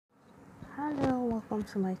welcome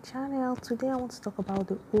to my channel. Today I want to talk about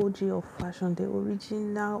the OG of fashion, the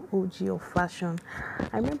original OG of fashion.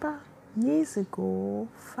 I remember years ago,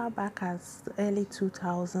 far back as the early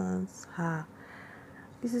 2000s,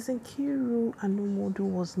 Mrs. NKIRU ANUMODU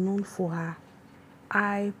was known for her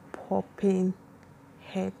eye-popping,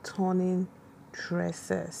 head-turning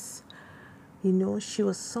dresses. You know, she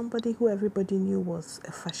was somebody who everybody knew was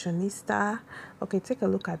a fashionista. Okay, take a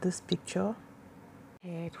look at this picture.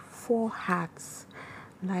 Had 4 hats.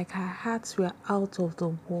 Like, her hats were out of the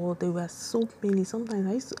world. There were so many. Sometimes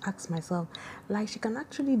I used to ask myself, like, she can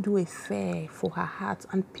actually do a fair for her hats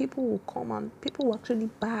and people will come and people will actually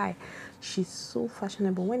buy. She's so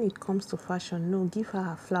fashionable. When it comes to fashion, no, give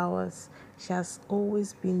her flowers. She has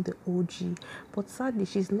always been the OG. But sadly,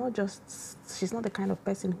 she's not the kind of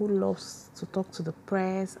person who loves to talk to the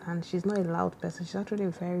press, and she's not a loud person. She's actually a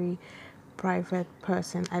very private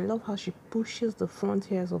person. I love how she pushes the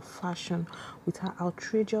frontiers of fashion with her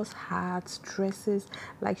outrageous hats, dresses.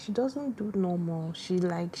 Like, she doesn't do normal. She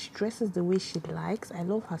dresses the way she likes. I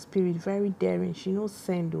love her spirit, very daring. She knows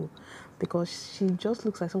sendo because she just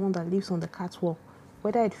looks like someone that lives on the catwalk.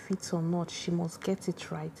 Whether it fits or not, she must get it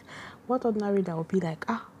right. What ordinary that would be like,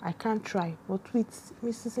 I can't try. But with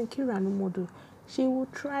Mrs. NKIRU ANUMODU, she will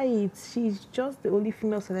try it. She's just the only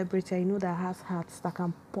female celebrity I know that has hats that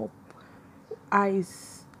can pop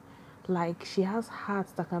eyes. Like, she has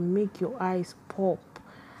hats that can make your eyes pop.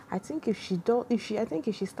 I think if she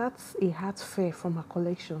starts a hat fair from her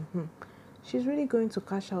collection, she's really going to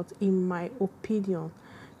cash out, in my opinion.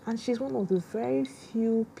 And she's one of the very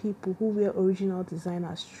few people who wear original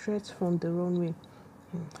designers straight from the runway.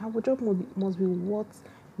 Her wardrobe must be worth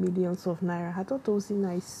millions of naira. Her daughter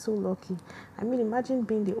Ozina is so lucky. I mean, imagine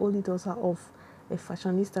being the only daughter of a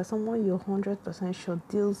fashionista, someone you're 100% sure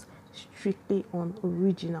deals strictly on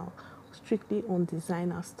original, strictly on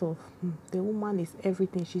designer stuff. The woman is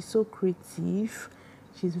everything. She's so creative.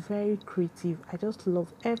 She's very creative. I just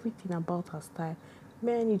love everything about her style.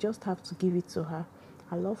 Man, you just have to give it to her.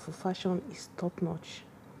 Her love for fashion is top notch.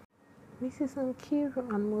 Mrs. NKIRU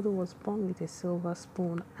ANUMODU was born with a silver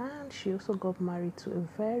spoon, and she also got married to a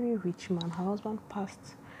very rich man. Her husband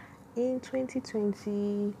passed in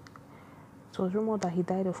 2020. It was rumored that he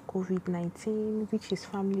died of COVID-19, which his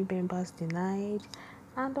family members denied.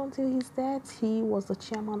 And until his death, he was the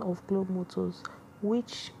chairman of Globe Motors,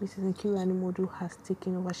 which Mrs. NKIRU ANUMODU has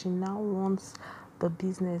taken over. She now runs the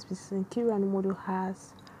business. Mrs. NKIRU ANUMODU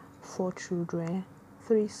has 4 children,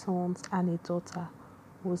 3 sons and a daughter,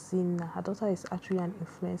 Ozina. Her daughter is actually an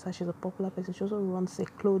influencer. She's a popular person. She also runs a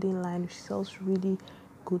clothing line. She sells really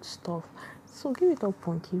good stuff. So give it up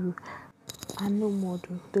for NKIRU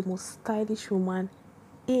ANUMODU, the most stylish woman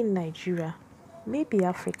in Nigeria, maybe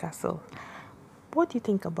Africa. So what do you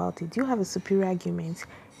think about it? Do you have a superior argument?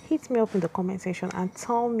 Hit me up in the comment section and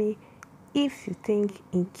tell me if you think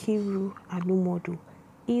NKIRU ANUMODU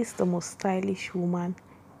is the most stylish woman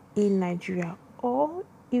in Nigeria, or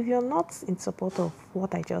if you're not in support of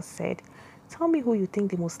what I just said, tell me who you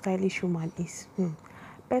think the most stylish woman is.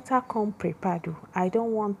 Better come prepared.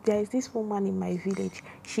 There is this woman in my village,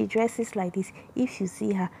 she dresses like this. If you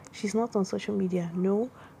see her, she's not on social media. No,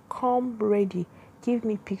 come ready. Give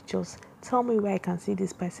me pictures. Tell me where I can see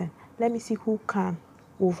this person. Let me see who can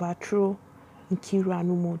overthrow NKIRU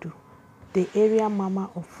ANUMODU, the area mama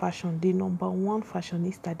of fashion, the #1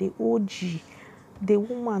 fashionista, the OG, the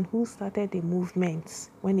woman who started the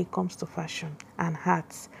movement when it comes to fashion and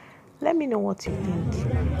hats. Let me know what you think,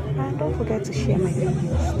 and don't forget to share my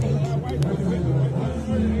videos. Thank you.